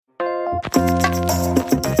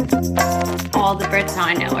All the Brits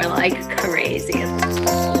I know are like crazy.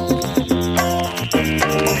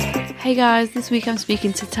 Hey guys, this week I'm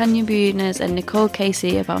speaking to Tanya Buenas and Nicole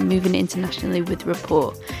Casey about moving internationally with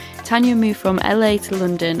Rapport. Tanya moved from LA to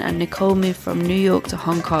London and Nicole moved from New York to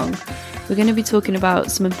Hong Kong. We're going to be talking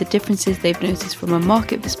about some of the differences they've noticed from a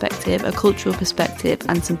market perspective, a cultural perspective,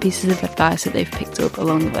 and some pieces of advice that they've picked up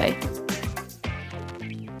along the way.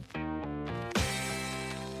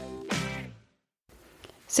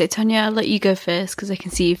 So Tanya, I'll let you go first because I can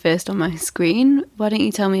see you first on my screen. Why don't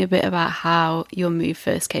you tell me a bit about how your move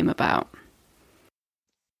first came about?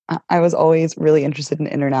 I was always really interested in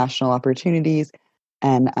international opportunities,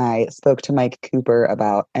 and I spoke to Mike Cooper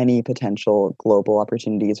about any potential global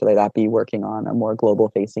opportunities, whether that be working on a more global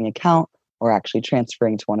facing account or actually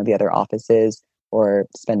transferring to one of the other offices or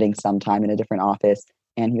spending some time in a different office.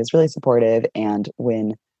 And he was really supportive. And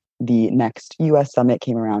when the next US Summit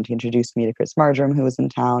came around, he introduced me to Chris Marjoram, who was in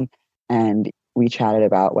town, and we chatted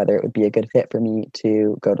about whether it would be a good fit for me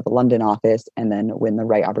to go to the London office. And then when the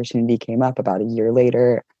right opportunity came up about a year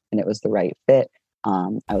later and it was the right fit,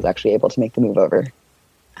 I was actually able to make the move over.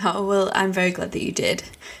 Oh, well, I'm very glad that you did.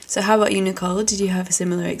 So how about you, Nicole? Did you have a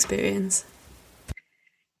similar experience?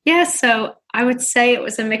 Yeah, so I would say it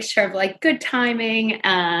was a mixture of like good timing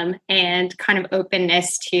and kind of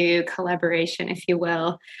openness to collaboration, if you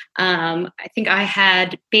will. I think I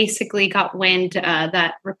had basically got wind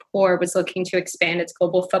that Rapport was looking to expand its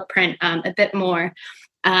global footprint a bit more.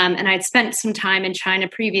 And I'd spent some time in China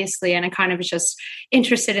previously, and I kind of was just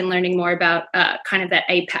interested in learning more about kind of that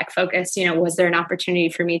APAC focus. You know, was there an opportunity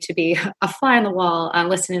for me to be a fly on the wall,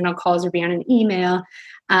 listening on calls or be on an email?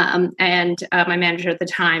 And my manager at the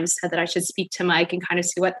time said that I should speak to Mike and kind of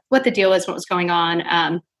see what the deal is, what was going on.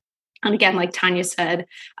 And again, like Tanya said,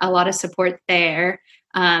 a lot of support there.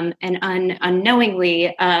 And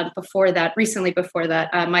unknowingly, recently before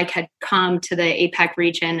that, Mike had come to the APAC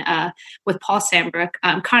region with Paul Sambrook,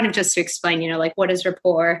 kind of just to explain, you know, like what is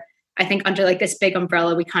Rapport? I think under like this big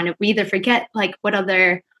umbrella, we either forget like what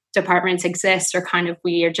other departments exist or kind of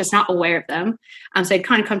we are just not aware of them. So I'd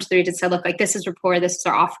kind of come to the region and said, look, like this is Rapport, this is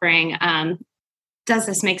our offering. Does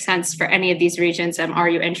this make sense for any of these regions? Are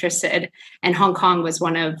you interested? And Hong Kong was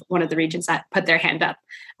one of the regions that put their hand up.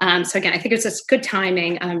 So again, I think it was just good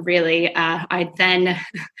timing. Really, I then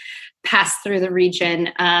passed through the region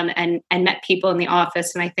and met people in the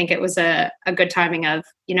office, and I think it was a good timing of,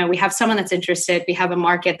 you know, we have someone that's interested, we have a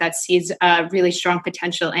market that sees really strong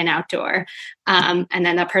potential in outdoor, and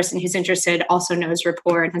then that person who's interested also knows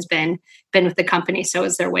Rapport and has been with the company. So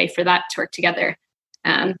is there a way for that to work together?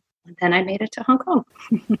 Then I made it to Hong Kong.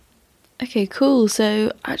 Okay, cool.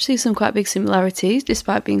 So actually some quite big similarities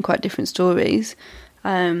despite being quite different stories.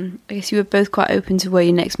 I guess you were both quite open to where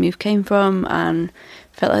your next move came from and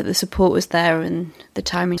felt like the support was there and the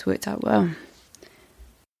timing worked out well.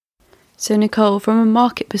 So Nicole, from a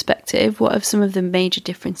market perspective, what have some of the major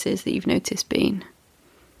differences that you've noticed been?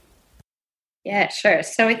 Yeah, sure.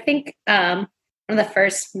 So I think one of the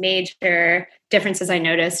first major differences I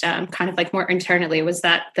noticed, kind of like more internally, was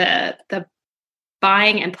that the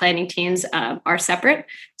buying and planning teams are separate.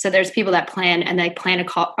 So there's people that plan and they plan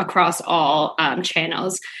across all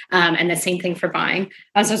channels, and the same thing for buying.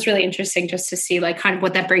 So it's really interesting just to see like kind of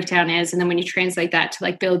what that breakdown is. And then when you translate that to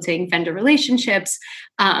like building vendor relationships,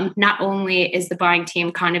 not only is the buying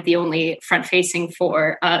team kind of the only front facing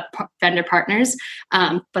for vendor partners,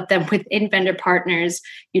 but then within vendor partners,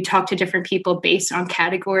 you talk to different people based on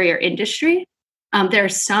category or industry. There are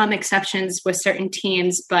some exceptions with certain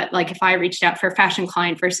teams, but like if I reached out for a fashion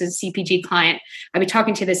client versus CPG client, I'd be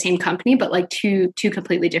talking to the same company, but like two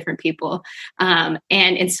completely different people. And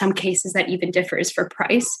in some cases that even differs for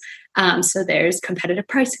price. So there's competitive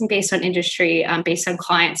pricing based on industry, based on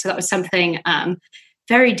clients. So that was something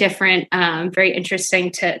very different, very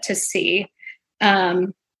interesting to see.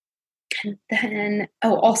 And then,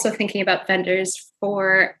 also thinking about vendors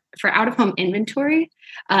for out-of-home inventory,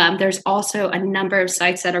 there's also a number of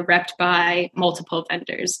sites that are repped by multiple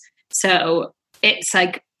vendors. So it's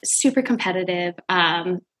like super competitive.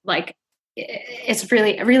 Like it's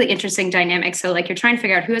really a really interesting dynamic. So like you're trying to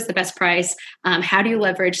figure out who has the best price. How do you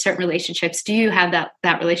leverage certain relationships? Do you have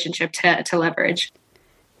that relationship to leverage?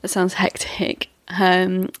 That sounds hectic.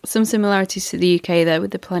 Some similarities to the UK there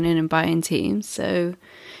with the planning and buying teams. So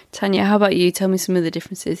Tanya, how about you? Tell me some of the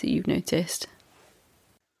differences that you've noticed.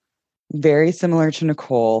 Very similar to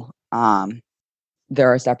Nicole.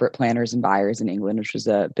 There are separate planners and buyers in England, which was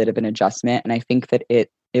a bit of an adjustment. And I think that it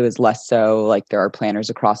was less so like there are planners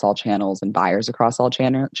across all channels and buyers across all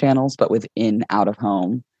channels, but within out of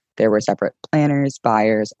home, there were separate planners,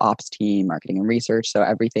 buyers, ops team, marketing and research. So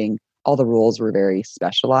everything all the rules were very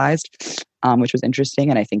specialized, which was interesting.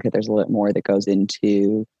 And I think that there's a little bit more that goes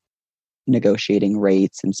into negotiating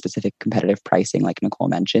rates and specific competitive pricing, like Nicole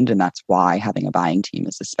mentioned. And that's why having a buying team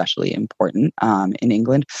is especially important in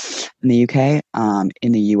England. In the UK,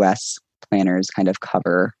 in the US, planners kind of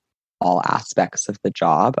cover all aspects of the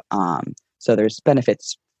job. So there's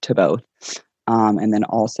benefits to both. And then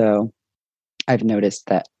also, I've noticed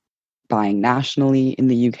that buying nationally in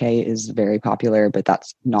the UK is very popular, but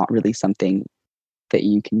that's not really something that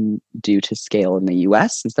you can do to scale in the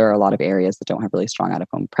US, since there are a lot of areas that don't have really strong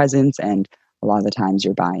out-of-home presence, and a lot of the times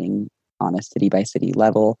you're buying on a city-by-city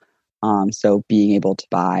level. So being able to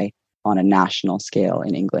buy on a national scale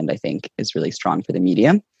in England, I think, is really strong for the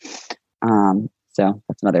medium. So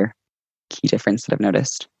that's another key difference that I've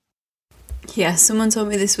noticed. Yeah, someone told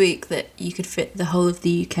me this week that you could fit the whole of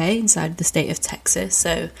the UK inside the state of Texas,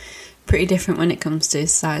 so pretty different when it comes to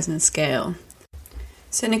size and scale.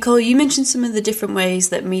 So Nicole, you mentioned some of the different ways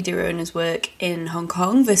that media owners work in Hong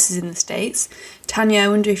Kong versus in the States. Tanya, I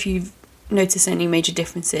wonder if you've noticed any major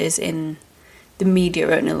differences in the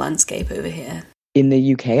media owner landscape over here. In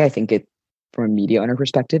the UK, I think from a media owner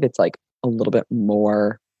perspective, it's like a little bit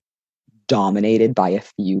more dominated by a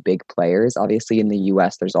few big players. Obviously in the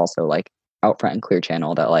US, there's also like Outfront and Clear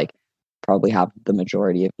Channel that like probably have the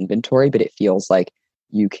majority of inventory, but it feels like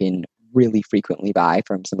you can really frequently buy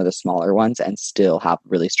from some of the smaller ones and still have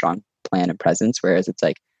really strong plan and presence, whereas it's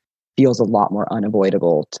like feels a lot more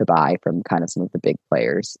unavoidable to buy from kind of some of the big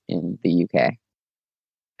players in the UK.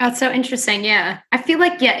 That's so interesting. Yeah. I feel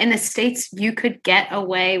like, in the States, you could get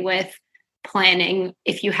away with planning.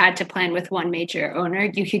 If you had to plan with one major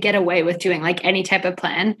owner, you could get away with doing like any type of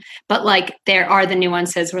plan. But like there are the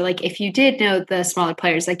nuances where like if you did know the smaller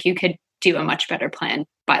players, like you could do a much better plan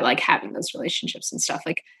by like having those relationships and stuff.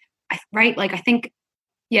 Like, right? Like I think,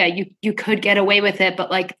 you could get away with it, but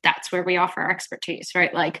like that's where we offer our expertise,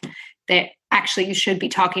 right? Like that actually you should be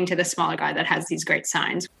talking to the smaller guy that has these great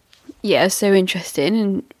signs. Yeah, so interesting,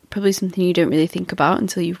 and probably something you don't really think about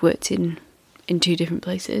until you've worked in two different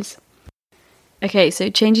places. Okay, so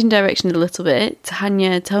changing direction a little bit,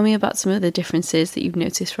 Tanya, tell me about some of the differences that you've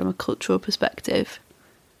noticed from a cultural perspective.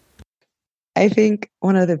 I think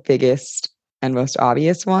one of the biggest and most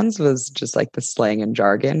obvious ones was just like the slang and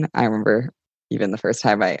jargon. I remember even the first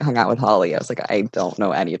time I hung out with Holly, I was like, I don't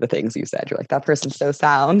know any of the things you said. You're like, that person's so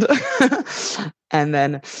sound. And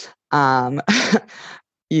then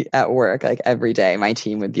at work, like every day, my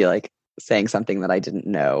team would be like saying something that I didn't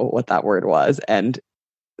know what that word was. And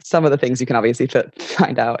some of the things you can obviously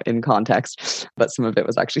find out in context, but some of it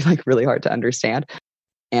was actually like really hard to understand.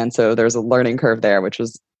 And so there's a learning curve there, which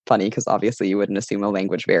was funny because obviously you wouldn't assume a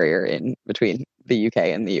language barrier in between the UK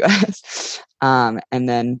and the US. And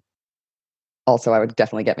then also I would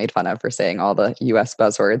definitely get made fun of for saying all the US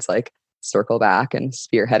buzzwords like circle back and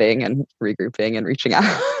spearheading and regrouping and reaching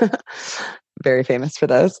out. Very famous for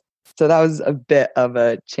those. So that was a bit of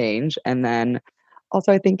a change. And then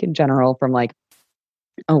also I think in general from like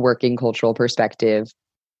a working cultural perspective,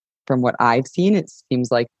 from what I've seen, it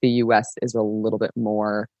seems like the US is a little bit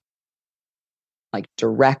more like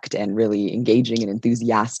direct and really engaging and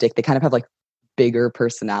enthusiastic. They kind of have like bigger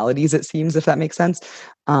personalities, it seems, if that makes sense.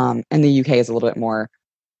 And the UK is a little bit more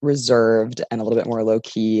reserved and a little bit more low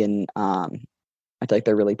key. And I feel like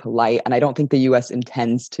they're really polite. And I don't think the US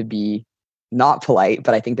intends to be not polite,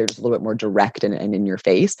 but I think they're just a little bit more direct and in your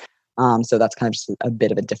face. So that's kind of just a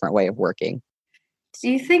bit of a different way of working. Do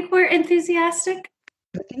you think we're enthusiastic?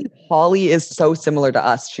 I think Holly is so similar to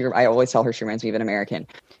us. I always tell her she reminds me of an American.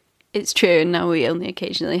 It's true, and now we only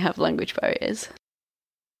occasionally have language barriers.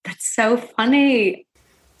 That's so funny.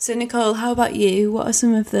 So Nicole, how about you? What are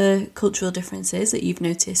some of the cultural differences that you've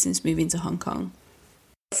noticed since moving to Hong Kong?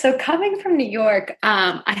 So coming from New York,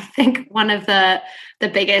 I think one of the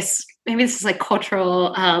biggest, maybe this is like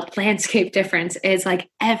cultural landscape difference, is like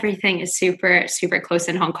everything is super, super close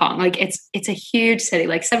in Hong Kong. Like it's a huge city,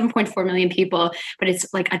 like 7.4 million people, but it's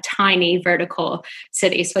like a tiny vertical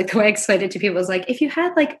city. So like the way I explained it to people is like, if you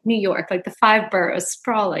had like New York, like the 5 boroughs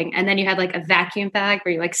sprawling, and then you had like a vacuum bag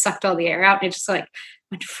where you like sucked all the air out and it just like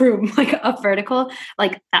went from like up vertical,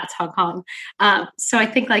 like that's Hong Kong. So I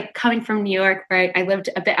think like coming from New York, where I lived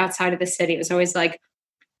a bit outside of the city, it was always like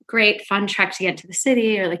great fun trek to get to the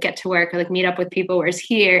city or like get to work or like meet up with people. Whereas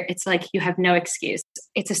here, it's like you have no excuse.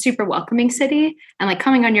 It's a super welcoming city, and like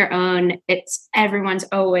coming on your own, everyone's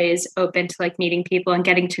always open to like meeting people and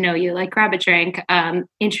getting to know you, like grab a drink,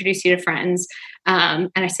 introduce you to friends.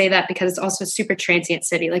 And I say that because it's also a super transient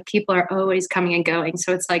city. Like people are always coming and going.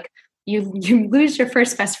 So it's like you lose your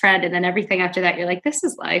first best friend, and then everything after that, you're like, this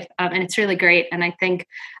is life. And it's really great. And I think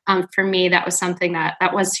for me, that was something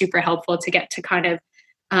that was super helpful to get to kind of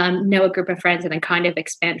know a group of friends and then kind of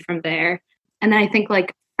expand from there. And then I think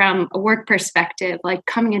like from a work perspective, like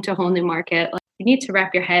coming into a whole new market, like you need to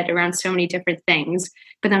wrap your head around so many different things.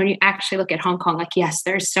 But then when you actually look at Hong Kong, like, yes,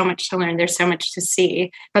 there's so much to learn, there's so much to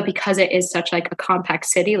see. But because it is such like a compact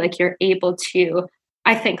city, like you're able to,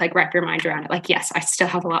 I think, like wrap your mind around it. Like, yes, I still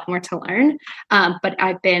have a lot more to learn. But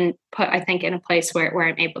I've been put, I think, in a place where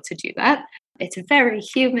I'm able to do that. It's very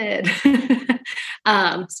humid.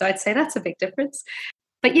 So I'd say that's a big difference.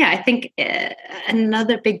 But yeah, I think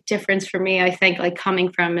another big difference for me, I think, like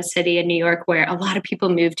coming from a city in New York where a lot of people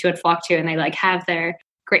move to and flock to and they like have their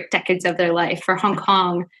great decades of their life. For Hong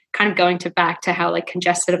Kong, kind of going to back to how like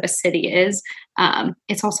congested of a city is,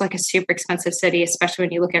 it's also like a super expensive city, especially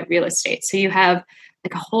when you look at real estate. So you have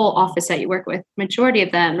like a whole office that you work with. Majority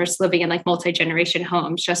of them are living in like multi-generation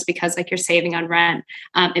homes just because like you're saving on rent.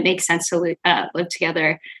 It makes sense to live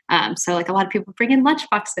together. So like a lot of people bring in lunch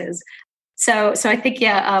boxes. So I think,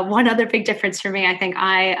 one other big difference for me, I think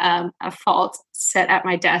I sit at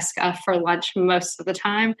my desk for lunch most of the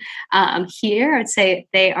time. Here, I'd say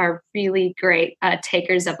they are really great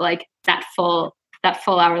takers of like that full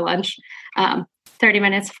hour lunch. 30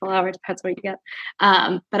 minutes, full hour, depends what you get.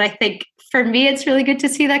 But I think for me, it's really good to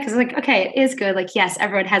see that because like, okay, it is good. Like, yes,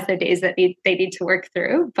 everyone has their days that they need to work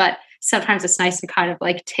through, but sometimes it's nice to kind of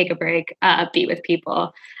like take a break, be with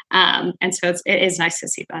people. And so it is nice to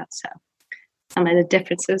see that. So some of the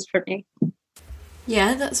differences for me.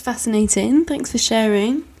 Yeah, that's fascinating. Thanks for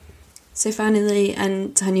sharing. So finally,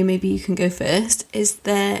 and Tanya, maybe you can go first. Is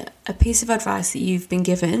there a piece of advice that you've been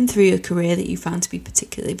given through your career that you found to be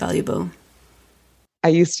particularly valuable? I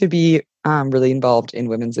used to be really involved in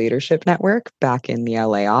Women's Leadership Network back in the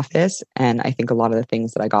LA office. And I think a lot of the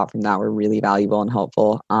things that I got from that were really valuable and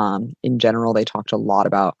helpful. In general, they talked a lot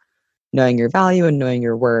about knowing your value and knowing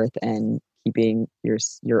your worth and keeping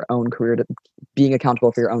your own career, being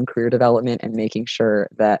accountable for your own career development and making sure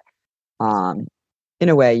that in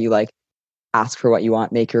a way you like ask for what you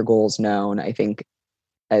want, make your goals known. I think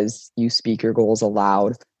as you speak your goals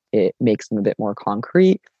aloud, it makes them a bit more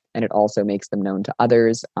concrete and it also makes them known to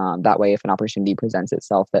others. That way, if an opportunity presents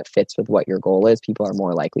itself that fits with what your goal is, people are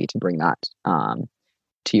more likely to bring that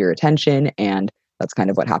to your attention. And that's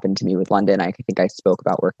kind of what happened to me with London. I think I spoke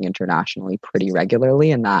about working internationally pretty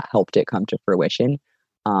regularly, and that helped it come to fruition.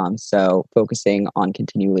 So focusing on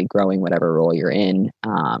continually growing whatever role you're in,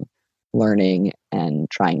 learning and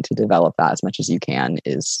trying to develop that as much as you can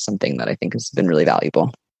is something that I think has been really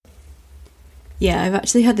valuable. Yeah, I've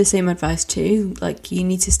actually had the same advice too. Like, you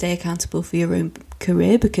need to stay accountable for your own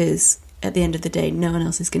career because at the end of the day, no one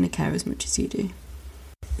else is going to care as much as you do.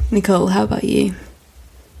 Nicole, how about you?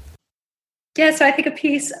 Yeah, so I think a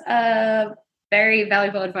piece of very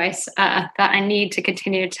valuable advice that I need to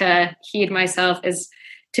continue to heed myself is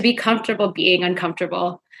to be comfortable being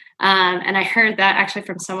uncomfortable. And I heard that actually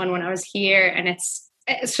from someone when I was here, and it's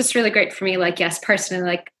just really great for me. Like, yes, personally,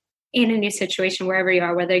 like in a new situation, wherever you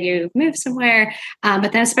are, whether you move somewhere,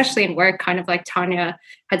 but then especially in work, kind of like Tanya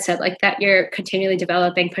had said, like that you're continually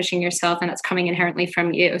developing, pushing yourself, and it's coming inherently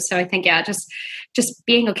from you. So I think, yeah, just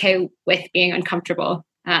being okay with being uncomfortable.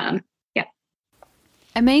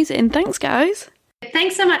 Amazing. Thanks, guys.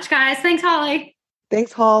 Thanks so much, guys. Thanks, Holly.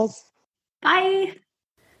 Thanks, Halls. Bye.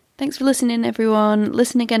 Thanks for listening, everyone.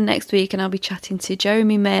 Listen again next week and I'll be chatting to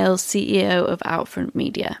Jeremy Males, CEO of Outfront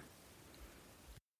Media.